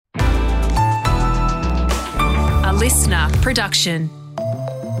listener production.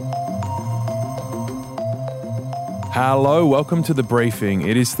 Hello, welcome to The Briefing.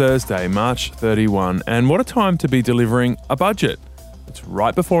 It is Thursday, March 31, and what a time to be delivering a budget. It's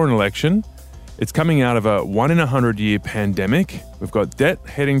right before an election. It's coming out of a 1-in-100-year pandemic. We've got debt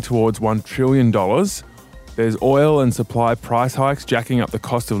heading towards $1 trillion. There's oil and supply price hikes jacking up the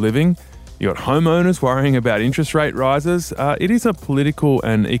cost of living. You've got homeowners worrying about interest rate rises. It is a political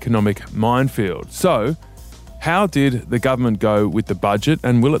and economic minefield. So, how did the government go with the budget,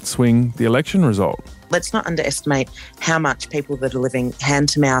 and will it swing the election result? Let's not underestimate how much people that are living hand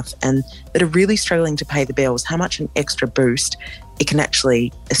to mouth and that are really struggling to pay the bills, how much an extra boost it can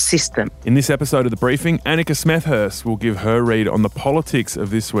actually assist them. In this episode of The Briefing, Annika Smethurst will give her read on the politics of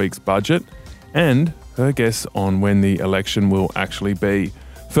this week's budget and her guess on when the election will actually be.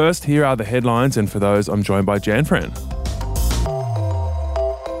 First, here are the headlines, and for those, I'm joined by Jan Fran.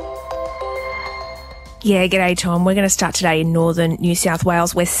 Yeah, g'day Tom. We're going to start today in northern New South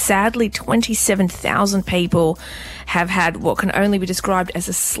Wales, where sadly 27,000 people have had what can only be described as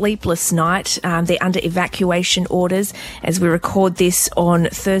a sleepless night. They're under evacuation orders. As we record this on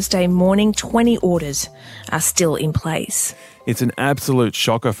Thursday morning, 20 orders are still in place. It's an absolute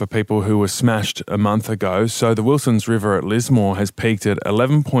shocker for people who were smashed a month ago. So the Wilsons River at Lismore has peaked at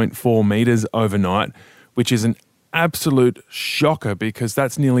 11.4 metres overnight, which is an absolute shocker because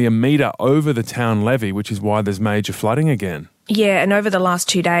that's nearly a metre over the town levy, which is why there's major flooding again. Yeah, and over the last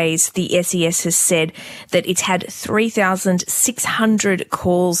 2 days, the SES has said that it's had 3,600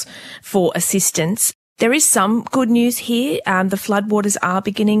 calls for assistance. There is some good news here. The floodwaters are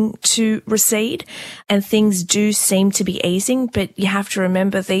beginning to recede and things do seem to be easing, but you have to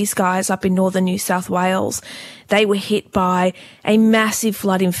remember these guys up in northern New South Wales, they were hit by a massive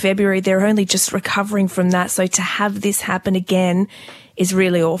flood in February. They're only just recovering from that, so to have this happen again is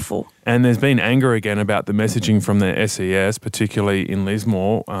really awful. And there's been anger again about the messaging from the SES, particularly in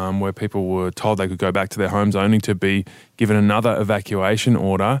Lismore, where people were told they could go back to their homes only to be given another evacuation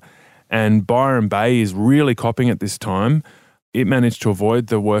order. And Byron Bay is really copping at this time. It managed to avoid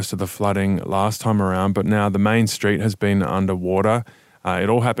the worst of the flooding last time around, but now the main street has been underwater. It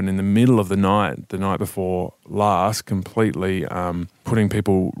all happened in the middle of the night before last, completely putting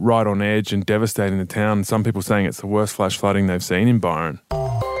people right on edge and devastating the town. Some people saying it's the worst flash flooding they've seen in Byron.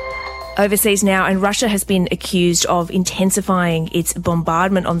 Overseas now, and Russia has been accused of intensifying its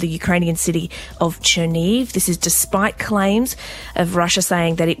bombardment on the Ukrainian city of Chernihiv. This is despite claims of Russia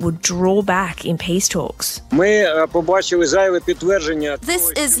saying that it would draw back in peace talks. This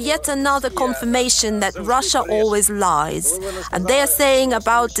is yet another confirmation that Russia always lies. And they are saying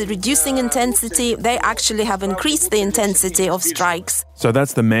about the reducing intensity, they actually have increased the intensity of strikes. So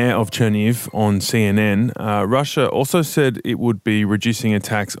that's the mayor of Chernihiv on CNN. Russia also said it would be reducing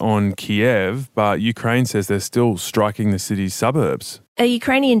attacks on Kiev, but Ukraine says they're still striking the city's suburbs. A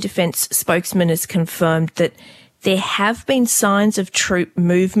Ukrainian defence spokesman has confirmed that there have been signs of troop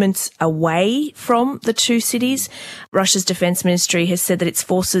movements away from the two cities. Russia's defence ministry has said that its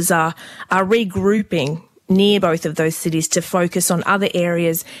forces are regrouping near both of those cities to focus on other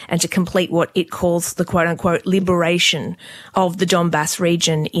areas and to complete what it calls the quote-unquote liberation of the Donbass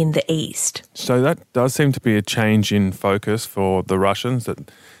region in the east. So that does seem to be a change in focus for the Russians, that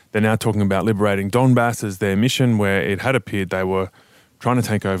they're now talking about liberating Donbass as their mission, where it had appeared they were trying to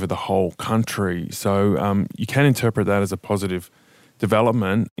take over the whole country. So you can interpret that as a positive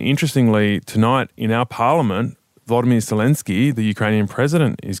development. Interestingly, tonight in our parliament, Volodymyr Zelensky, the Ukrainian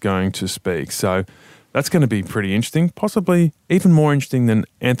president, is going to speak. So that's going to be pretty interesting, possibly even more interesting than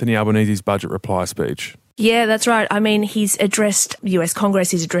Anthony Albanese's budget reply speech. Yeah, that's right. I mean, he's addressed US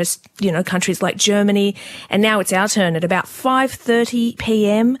Congress, he's addressed, countries like Germany, and now it's our turn at about 5:30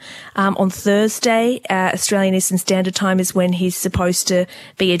 p.m. On Thursday. Australian Eastern Standard Time is when he's supposed to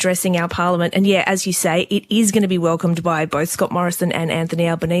be addressing our parliament. And yeah, as you say, it is going to be welcomed by both Scott Morrison and Anthony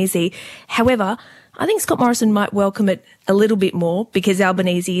Albanese. However, I think Scott Morrison might welcome it a little bit more because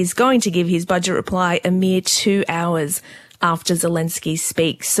Albanese is going to give his budget reply a mere 2 hours after Zelensky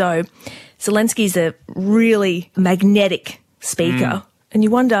speaks. So Zelensky's a really magnetic speaker. And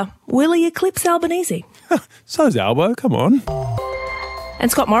you wonder, will he eclipse Albanese? So's Albo, come on. And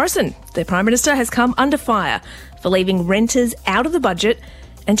Scott Morrison, the Prime Minister, has come under fire for leaving renters out of the budget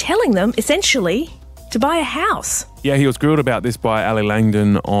and telling them, essentially, to buy a house. Yeah, he was grilled about this by Ali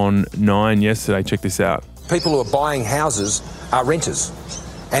Langdon on 9 yesterday. Check this out. People who are buying houses are renters,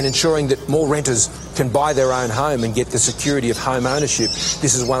 and ensuring that more renters can buy their own home and get the security of home ownership.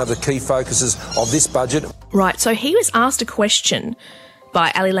 This is one of the key focuses of this budget. Right, so he was asked a question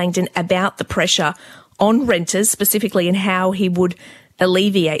by Ali Langdon about the pressure on renters specifically and how he would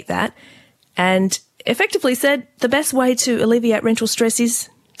alleviate that. And effectively said the best way to alleviate rental stress is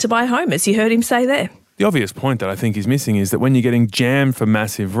to buy a home, as you heard him say there. The obvious point that I think he's missing is that when you're getting jammed for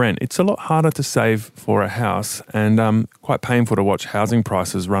massive rent, it's a lot harder to save for a house and quite painful to watch housing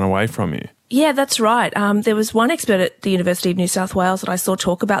prices run away from you. Yeah, that's right. There was one expert at the University of New South Wales that I saw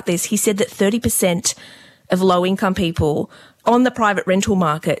talk about this. He said that 30% of low-income people on the private rental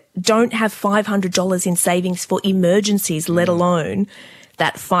market don't have $500 in savings for emergencies, let alone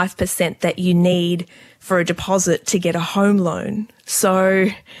that 5% that you need for a deposit to get a home loan. So,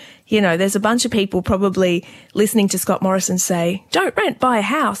 there's a bunch of people probably listening to Scott Morrison say, don't rent, buy a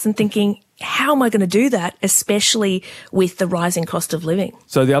house, and thinking, how am I going to do that, especially with the rising cost of living?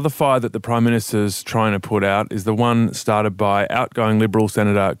 So the other fire that the Prime Minister's trying to put out is the one started by outgoing Liberal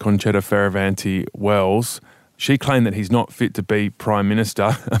Senator Concetta Fierravanti-Wells. She claimed that he's not fit to be Prime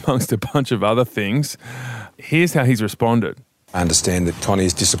Minister, amongst a bunch of other things. Here's how he's responded. I understand that Connie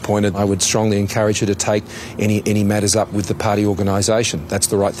is disappointed. I would strongly encourage her to take any matters up with the party organisation. That's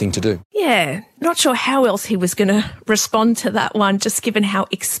the right thing to do. Yeah, not sure how else he was going to respond to that one, just given how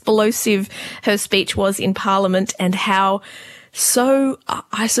explosive her speech was in Parliament and how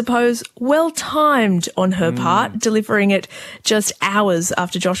I suppose, well-timed on her part, delivering it just hours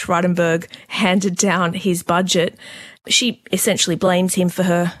after Josh Frydenberg handed down his budget. She essentially blames him for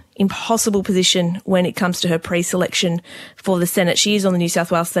her impossible position when it comes to her pre-selection for the Senate. She is on the New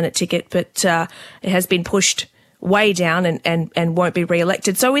South Wales Senate ticket, but it has been pushed way down and won't be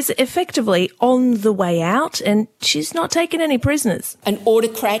re-elected. So is effectively on the way out, and she's not taken any prisoners. An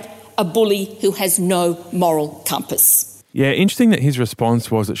autocrat, a bully who has no moral compass. Yeah, interesting that his response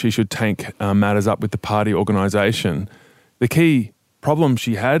was that she should take matters up with the party organisation. The key problem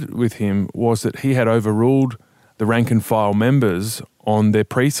she had with him was that he had overruled the rank and file members on their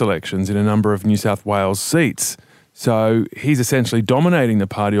pre-selections in a number of New South Wales seats. So he's essentially dominating the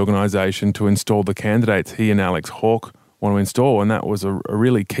party organisation to install the candidates he and Alex Hawke want to install, and that was a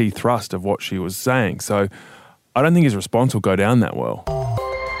really key thrust of what she was saying. So I don't think his response will go down that well.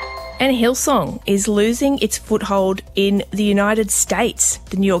 And Hillsong is losing its foothold in the United States.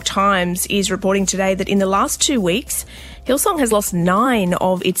 The New York Times is reporting today that in the last 2 weeks, Hillsong has lost 9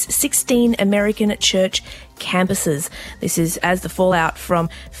 of its 16 American church campuses. This is as the fallout from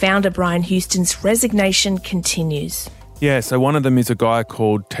founder Brian Houston's resignation continues. Yeah, so one of them is a guy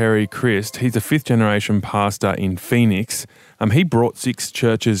called Terry Christ. He's a fifth-generation pastor in Phoenix. He brought 6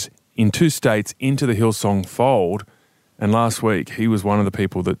 churches in 2 states into the Hillsong fold. And last week, he was one of the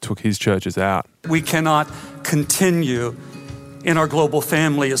people that took his churches out. We cannot continue in our global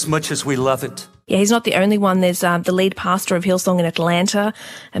family as much as we love it. Yeah, he's not the only one. There's the lead pastor of Hillsong in Atlanta,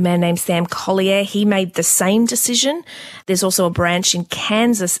 a man named Sam Collier. He made the same decision. There's also a branch in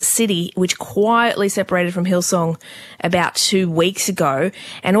Kansas City, which quietly separated from Hillsong about 2 weeks ago.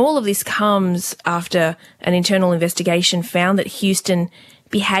 And all of this comes after an internal investigation found that Houston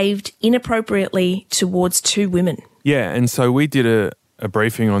behaved inappropriately towards 2 women. Yeah, and so we did a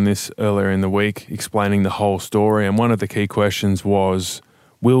briefing on this earlier in the week explaining the whole story, and one of the key questions was,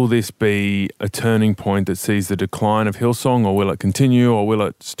 will this be a turning point that sees the decline of Hillsong, or will it continue, or will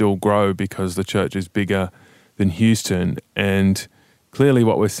it still grow because the church is bigger than Houston? And clearly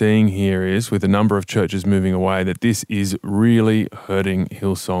what we're seeing here is, with a number of churches moving away, that this is really hurting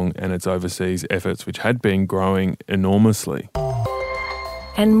Hillsong and its overseas efforts, which had been growing enormously.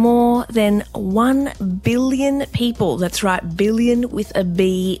 And more than 1 billion people, that's right, billion with a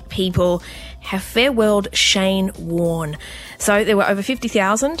B, people, have farewelled Shane Warne. So there were over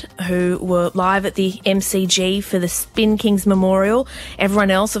 50,000 who were live at the MCG for the Spin Kings Memorial.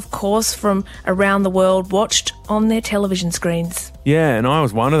 Everyone else, of course, from around the world watched on their television screens. Yeah, and I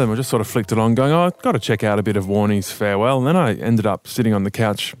was one of them. I just sort of flicked it on going, I've got to check out a bit of Warnie's farewell. And then I ended up sitting on the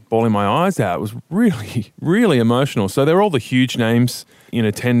couch bawling my eyes out. It was really, really emotional. So there were all the huge names in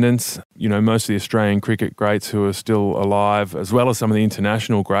attendance, most of the Australian cricket greats who are still alive, as well as some of the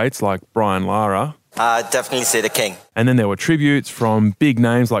international greats like Brian Lara. Definitely say the King. And then there were tributes from big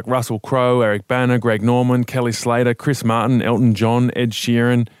names like Russell Crowe, Eric Banner, Greg Norman, Kelly Slater, Chris Martin, Elton John, Ed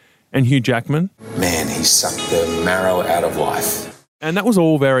Sheeran, and Hugh Jackman. Man, he sucked the marrow out of life. And that was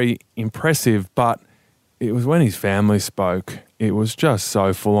all very impressive, but it was when his family spoke, it was just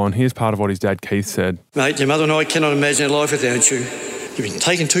so full on. Here's part of what his dad Keith said. Mate, your mother and I cannot imagine a life without you. You've been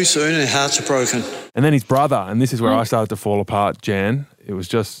taken too soon and hearts are broken. And then his brother, and this is where I started to fall apart, Jan. It was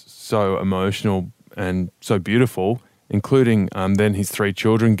just so emotional and so beautiful, including then his 3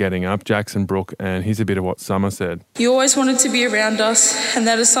 children getting up, Jackson, Brooke, and here's a bit of what Summer said. You always wanted to be around us, and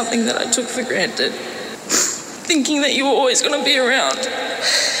that is something that I took for granted, thinking that you were always going to be around.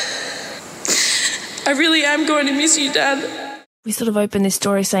 I really am going to miss you, Dad. We sort of opened this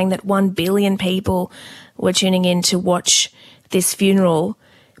story saying that 1 billion people were tuning in to watch this funeral,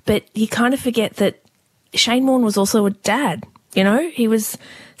 but you kind of forget that Shane Warne was also a dad. You know, he was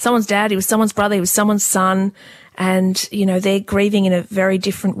someone's dad, he was someone's brother, he was someone's son, and, you know, they're grieving in a very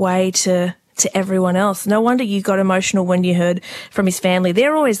different way to everyone else. No wonder you got emotional when you heard from his family.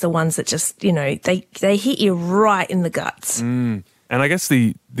 They're always the ones that just, you know, they hit you right in the guts. And I guess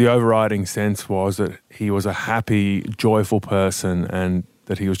the overriding sense was that he was a happy, joyful person and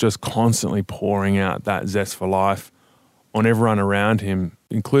that he was just constantly pouring out that zest for life on everyone around him,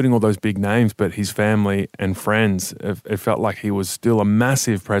 including all those big names, but his family and friends. It felt like he was still a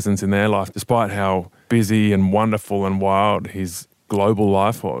massive presence in their life, despite how busy and wonderful and wild his global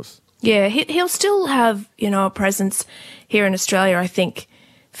life was. Yeah, he'll still have, you know, a presence here in Australia, I think,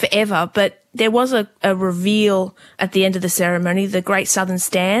 forever. But there was a reveal at the end of the ceremony. The Great Southern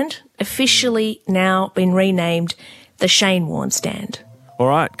Stand, officially now been renamed the Shane Warne Stand. All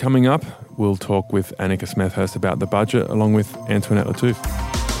right, coming up, we'll talk with Annika Smethurst about the budget, along with Antoinette Lattouf.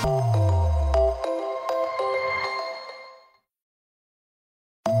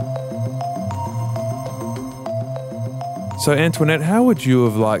 So, Antoinette, how would you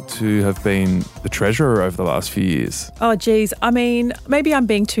have liked to have been the treasurer over the last few years? Oh, geez. I mean, maybe I'm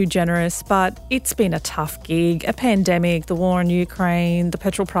being too generous, but it's been a tough gig. A pandemic, the war in Ukraine, the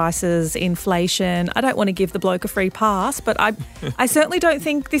petrol prices, inflation. I don't want to give the bloke a free pass, but I certainly don't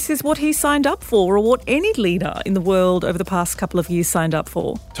think this is what he signed up for or what any leader in the world over the past couple of years signed up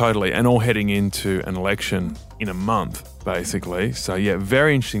for. Totally, and all heading into an election in a month, basically. So, yeah,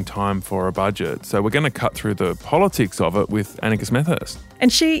 very interesting time for a budget. So we're going to cut through the politics of it with Annika Smethurst.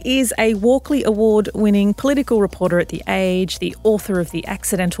 And she is a Walkley Award-winning political reporter at The Age, the author of The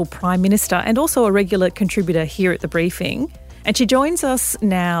Accidental Prime Minister, and also a regular contributor here at The Briefing. And she joins us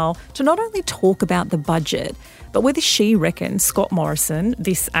now to not only talk about the budget, but whether she reckons Scott Morrison,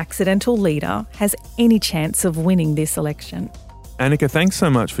 this accidental leader, has any chance of winning this election. Annika, thanks so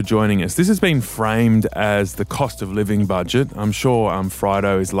much for joining us. This has been framed as the cost of living budget. I'm sure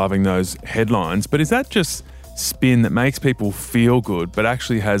Frido is loving those headlines, but is that just spin that makes people feel good but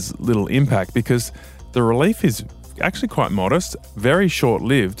actually has little impact? Because the relief is actually quite modest, very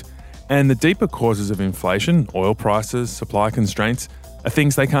short-lived, and the deeper causes of inflation, oil prices, supply constraints, are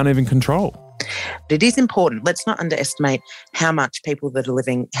things they can't even control. It is important. Let's not underestimate how much people that are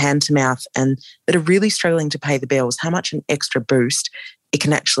living hand to mouth and that are really struggling to pay the bills, how much an extra boost it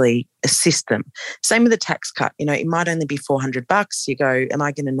can actually assist them. Same with the tax cut. You know, it might only be $400. You go, am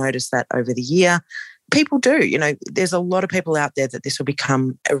I going to notice that over the year? People do. You know, there's a lot of people out there that this will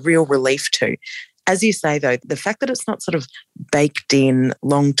become a real relief to. As you say, though, the fact that it's not sort of baked in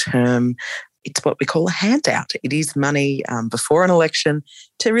long-term, it's what we call a handout. It is money before an election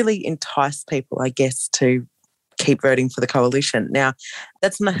to really entice people, I guess, to keep voting for the coalition. Now,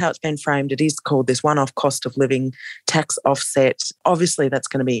 that's not how it's been framed. It is called this one-off cost of living tax offset. Obviously, that's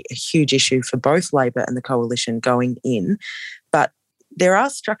going to be a huge issue for both Labor and the coalition going in. But there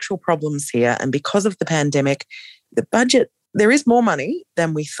are structural problems here. And because of the pandemic, the budget, there is more money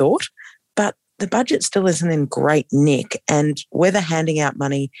than we thought, but the budget still isn't in great nick, and whether handing out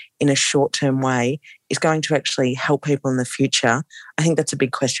money in a short-term way is going to actually help people in the future, I think that's a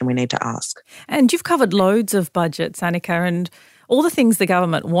big question we need to ask. And you've covered loads of budgets, Annika, and all the things the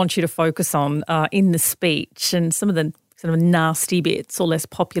government wants you to focus on in the speech, and some of the sort of nasty bits or less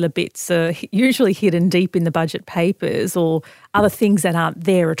popular bits are usually hidden deep in the budget papers or other things that aren't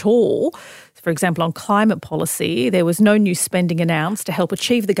there at all. For example, on climate policy, there was no new spending announced to help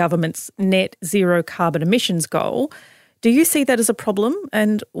achieve the government's net zero carbon emissions goal. Do you see that as a problem?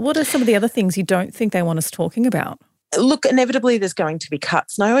 And what are some of the other things you don't think they want us talking about? Look, inevitably there's going to be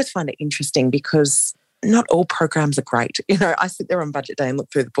cuts. And I always find it interesting because not all programs are great. You know, I sit there on budget day and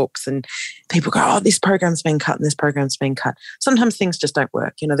look through the books and people go, oh, this program's been cut and this program's been cut. Sometimes things just don't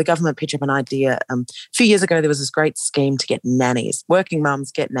work. You know, the government pitched up an idea. A few years ago, there was this great scheme to get nannies. Working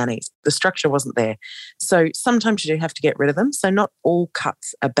mums get nannies. The structure wasn't there. So sometimes you do have to get rid of them. So not all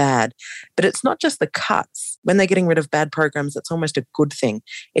cuts are bad. But it's not just the cuts. When they're getting rid of bad programs, it's almost a good thing.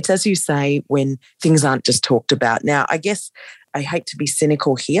 It's, as you say, when things aren't just talked about. Now, I guess I hate to be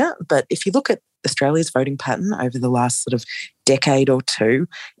cynical here, but if you look at Australia's voting pattern over the last sort of decade or two,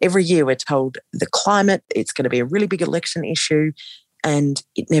 every year we're told the climate, it's going to be a really big election issue, and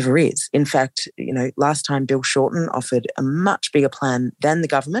it never is. In fact, you know, last time Bill Shorten offered a much bigger plan than the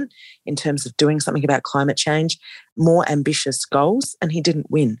government in terms of doing something about climate change, more ambitious goals, and he didn't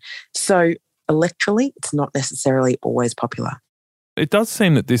win. So electorally, it's not necessarily always popular. It does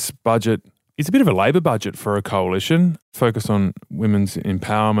seem that this budget is a bit of a Labor budget for a coalition, focus on women's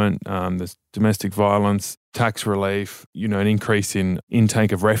empowerment, there's domestic violence. tax relief, an increase in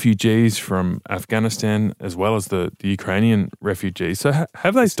intake of refugees from Afghanistan as well as the Ukrainian refugees. So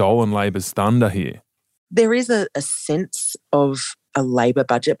have they stolen Labor's thunder here? There is a sense of a Labor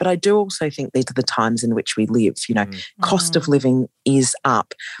budget, but I do also think these are the times in which we live. Cost of living is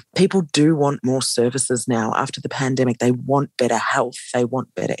up. People do want more services now after the pandemic. They want better health. They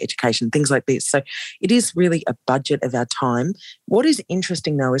want better education, things like this. So it is really a budget of our time. What is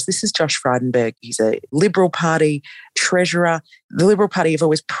interesting, though, is this is Josh Frydenberg. He's a Liberal Party treasurer. The Liberal Party have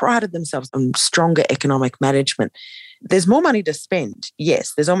always prided themselves on stronger economic management. There's more money to spend.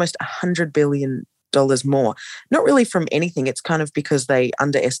 Yes, there's almost $100 billion more. Not really from anything. It's kind of because they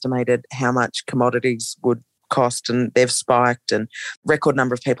underestimated how much commodities would cost and they've spiked and record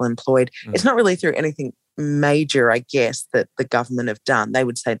number of people employed. It's not really through anything major, I guess, that the government have done. They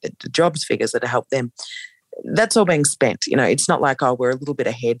would say that the jobs figures that have helped them, that's all being spent. It's not like, we're a little bit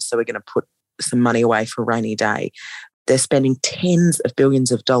ahead, so we're going to put some money away for a rainy day. They're spending tens of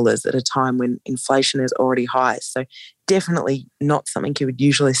billions of dollars at a time when inflation is already high. So definitely not something you would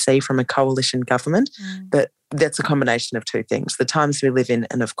usually see from a coalition government, but that's a combination of two things, the times we live in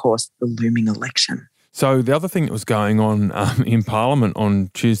and, of course, the looming election. So the other thing that was going on in Parliament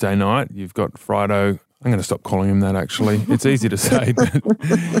on Tuesday night, you've got Frido. I'm going to stop calling him that, actually. It's easy to say. But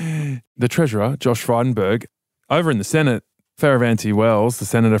the Treasurer, Josh Frydenberg, over in the Senate, Fierravanti-Wells, the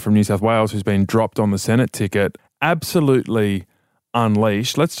Senator from New South Wales who's been dropped on the Senate ticket, absolutely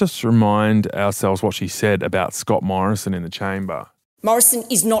unleashed. Let's just remind ourselves what she said about Scott Morrison in the chamber. Morrison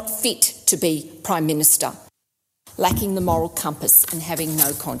is not fit to be Prime Minister, lacking the moral compass and having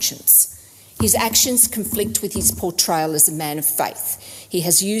no conscience. His actions conflict with his portrayal as a man of faith. He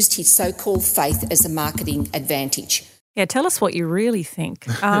has used his so-called faith as a marketing advantage. Yeah, tell us what you really think.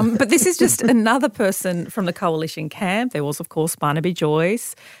 But this is just another person from the coalition camp. There was, of course, Barnaby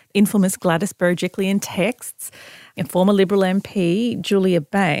Joyce, infamous Gladys Berejiklian in texts, and former Liberal MP Julia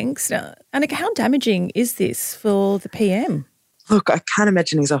Banks. Now, Annika, how damaging is this for the PM? Look, I can't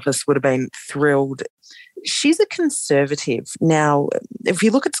imagine his office would have been thrilled. She's a Conservative. Now, if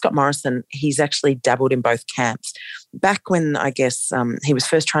you look at Scott Morrison, he's actually dabbled in both camps. Back when, I guess, he was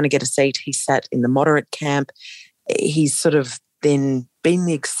first trying to get a seat, he sat in the moderate camp. He's sort of then been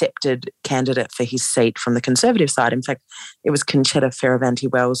the accepted candidate for his seat from the Conservative side. In fact, it was Concetta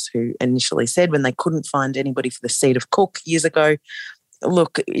Fierravanti-Wells who initially said when they couldn't find anybody for the seat of Cook years ago,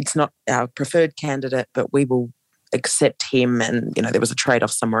 look, it's not our preferred candidate, but we will accept him, and there was a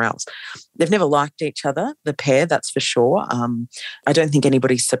trade-off somewhere else. They've never liked each other, the pair, that's for sure. I don't think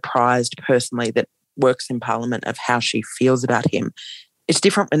anybody's surprised personally that works in Parliament of how she feels about him. It's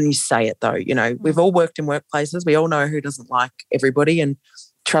different when you say it, though. We've all worked in workplaces. We all know who doesn't like everybody. And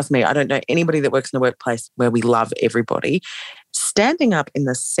trust me, I don't know anybody that works in a workplace where we love everybody. Standing up in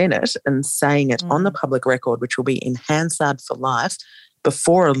the Senate and saying it on the public record, which will be in Hansard for life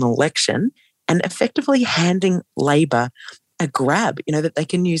before an election, and effectively handing Labor a grab, that they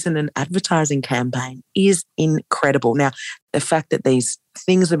can use in an advertising campaign is incredible. Now, the fact that these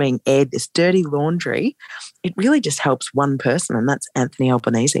things are being aired, this dirty laundry, it really just helps one person, and that's Anthony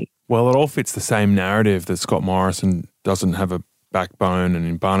Albanese. Well, it all fits the same narrative that Scott Morrison doesn't have a backbone, and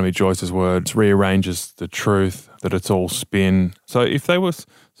in Barnaby Joyce's words, rearranges the truth, that it's all spin. So if they were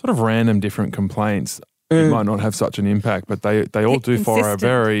sort of random different complaints, it might not have such an impact, but they all do follow a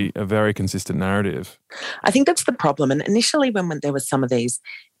very consistent narrative. I think that's the problem. And initially when there was some of these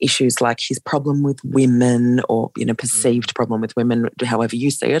issues like his problem with women or, perceived problem with women, however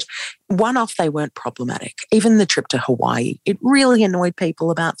you see it, one-off they weren't problematic. Even the trip to Hawaii, it really annoyed people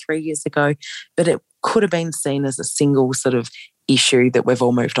about 3 years ago, but it could have been seen as a single sort of issue that we've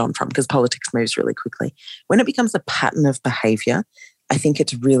all moved on from because politics moves really quickly. When it becomes a pattern of behaviour, I think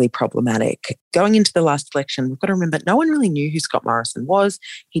it's really problematic. Going into the last election, we've got to remember no one really knew who Scott Morrison was.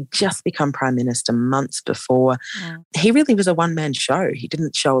 He'd just become Prime Minister months before. He really was a one-man show. He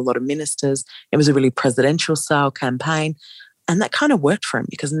didn't show a lot of ministers. It was a really presidential-style campaign. And that kind of worked for him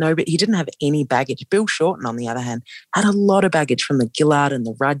because he didn't have any baggage. Bill Shorten, on the other hand, had a lot of baggage from the Gillard and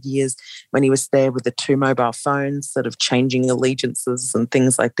the Rudd years when he was there with the 2 mobile phones, sort of changing allegiances and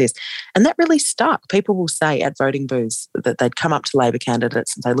things like this. And that really stuck. People will say at voting booths that they'd come up to Labor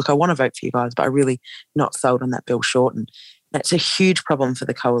candidates and say, look, I want to vote for you guys, but I'm really not sold on that Bill Shorten. That's a huge problem for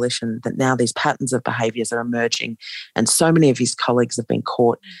the coalition that now these patterns of behaviours are emerging and so many of his colleagues have been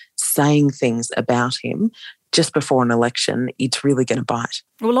caught saying things about him just before an election. It's really going to bite.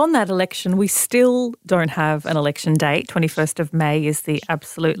 Well, on that election, we still don't have an election date. 21st of May is the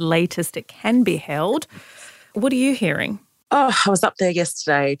absolute latest it can be held. What are you hearing? I was up there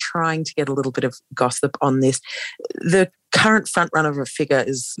yesterday trying to get a little bit of gossip on this. The current front runner of a figure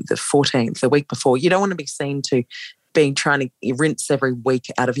is the 14th, the week before. You don't want to be seen to being trying to rinse every week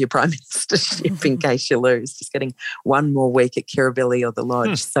out of your prime ministership in case you lose, just getting one more week at Kirribilli or the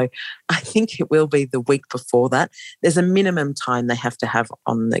Lodge. So I think it will be the week before that. There's a minimum time they have to have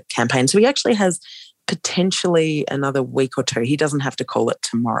on the campaign. So he actually has potentially another week or two. He doesn't have to call it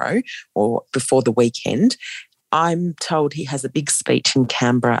tomorrow or before the weekend. I'm told he has a big speech in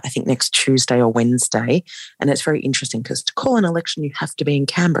Canberra, I think next Tuesday or Wednesday. And it's very interesting because to call an election, you have to be in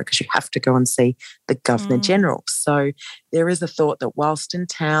Canberra because you have to go and see the Governor-General. So there is a thought that whilst in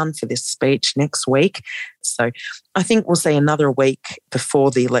town for this speech next week, so I think we'll see another week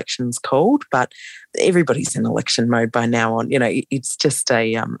before the election's called, but everybody's in election mode by now on. It's just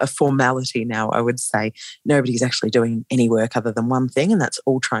a formality now, I would say. Nobody's actually doing any work other than one thing, and that's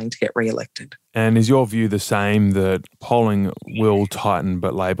all trying to get re-elected. And is your view the same that polling will tighten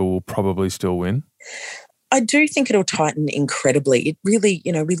but Labor will probably still win? I do think it'll tighten incredibly. It really,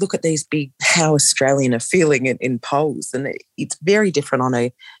 we look at these big, how Australian are feeling in polls, and it's very different on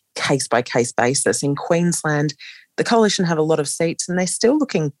a case-by-case basis. In Queensland, the Coalition have a lot of seats and they're still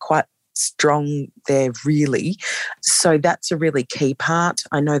looking quite strong there, really. So that's a really key part.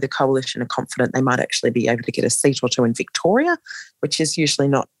 I know the Coalition are confident they might actually be able to get a seat or two in Victoria, which is usually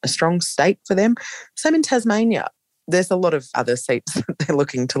not a strong state for them. Same in Tasmania. There's a lot of other seats that they're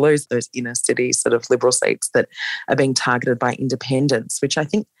looking to lose, those inner city sort of Liberal seats that are being targeted by independents, which I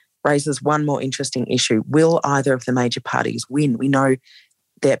think raises one more interesting issue. Will either of the major parties win? We know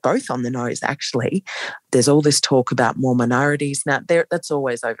they're both on the nose, actually. There's all this talk about more minorities. Now, that's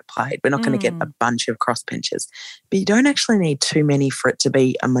always overplayed. We're not going to get a bunch of crossbenchers. But you don't actually need too many for it to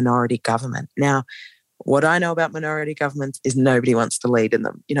be a minority government. Now, what I know about minority governments is nobody wants to lead in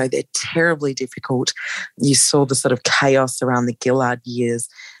them. They're terribly difficult. You saw the sort of chaos around the Gillard years.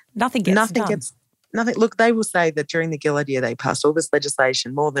 Nothing gets done. Look, they will say that during the Gillard year they passed all this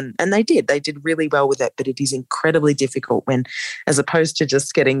legislation and they did really well with it, but it is incredibly difficult when, as opposed to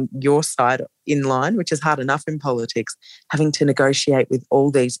just getting your side in line, which is hard enough in politics, having to negotiate with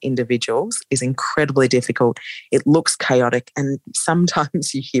all these individuals is incredibly difficult. It looks chaotic, and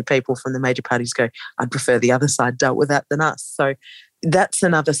sometimes you hear people from the major parties go, I'd prefer the other side dealt with that than us. So that's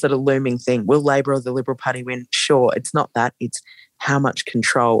another sort of looming thing. Will Labor or the Liberal Party win? Sure, it's not that. It's how much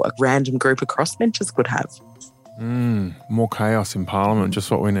control a random group of crossbenchers could have. More chaos in Parliament, just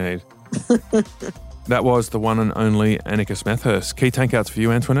what we need. That was the one and only Annika Smethurst. Key takeouts for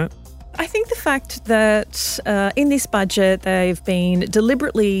you, Antoinette? I think the fact that in this budget they've been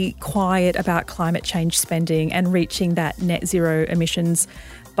deliberately quiet about climate change spending and reaching that net zero emissions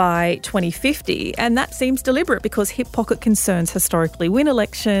by 2050. And that seems deliberate because hip pocket concerns historically win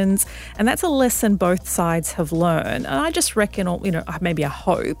elections, and that's a lesson both sides have learned. And I just reckon, maybe I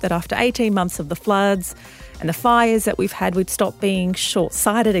hope that after 18 months of the floods and the fires that we've had, we'd stop being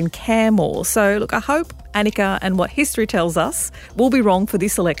short-sighted and care more. So look, I hope Annika and what history tells us will be wrong for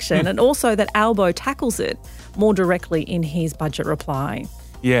this election, and also that Albo tackles it more directly in his budget reply.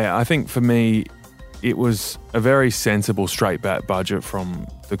 Yeah, I think for me, it was a very sensible, straight-back budget from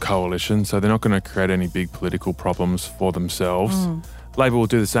the Coalition, so they're not going to create any big political problems for themselves. Labor will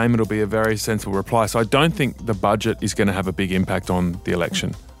do the same. It'll be a very sensible reply. So I don't think the budget is going to have a big impact on the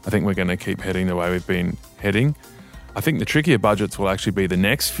election. I think we're going to keep heading the way we've been heading. I think the trickier budgets will actually be the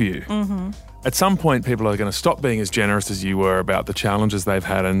next few. At some point, people are going to stop being as generous as you were about the challenges they've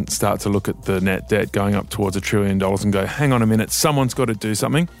had and start to look at the net debt going up towards $1 trillion and go, hang on a minute, someone's got to do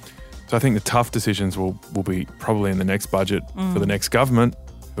something. So I think the tough decisions will be probably in the next budget for the next government,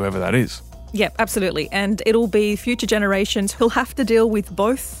 whoever that is. Yep, absolutely. And it'll be future generations who'll have to deal with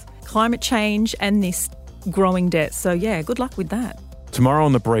both climate change and this growing debt. So yeah, good luck with that. Tomorrow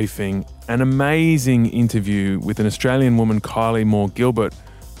on The Briefing, an amazing interview with an Australian woman, Kylie Moore-Gilbert,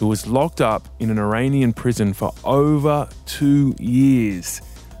 who was locked up in an Iranian prison for over 2 years.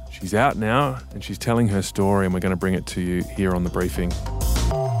 She's out now and she's telling her story, and we're going to bring it to you here on The Briefing.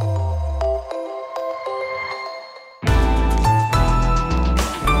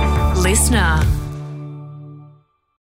 Listener.